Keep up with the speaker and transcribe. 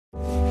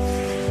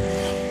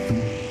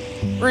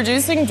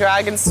Reducing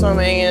drag in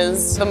swimming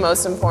is the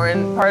most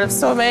important part of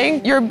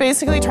swimming. You're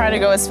basically trying to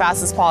go as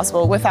fast as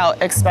possible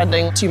without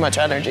expending too much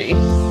energy.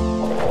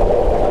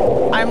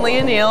 I'm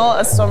Lia Neal,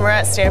 a swimmer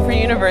at Stanford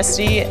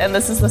University, and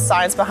this is the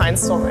science behind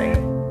swimming.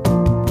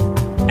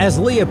 As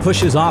Lia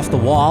pushes off the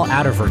wall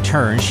out of her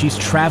turn, she's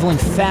traveling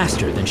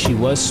faster than she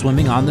was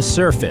swimming on the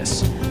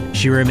surface.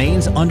 She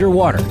remains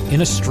underwater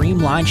in a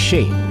streamlined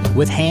shape,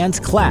 with hands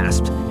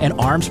clasped and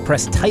arms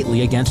pressed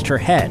tightly against her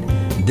head.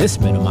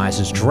 This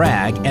minimizes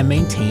drag and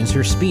maintains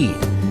her speed.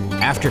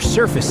 After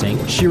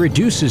surfacing, she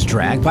reduces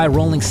drag by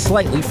rolling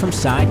slightly from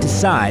side to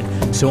side,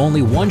 so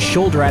only one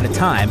shoulder at a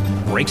time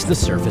breaks the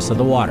surface of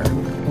the water.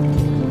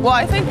 Well,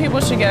 I think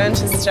people should get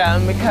into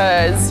STEM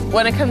because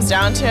when it comes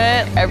down to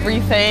it,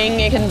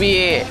 everything can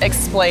be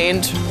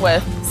explained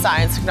with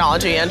science,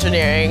 technology,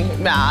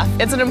 engineering, math.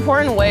 It's an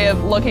important way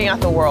of looking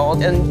at the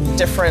world in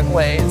different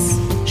ways.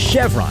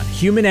 Chevron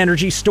Human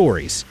Energy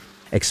Stories,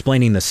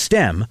 explaining the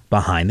STEM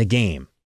behind the game.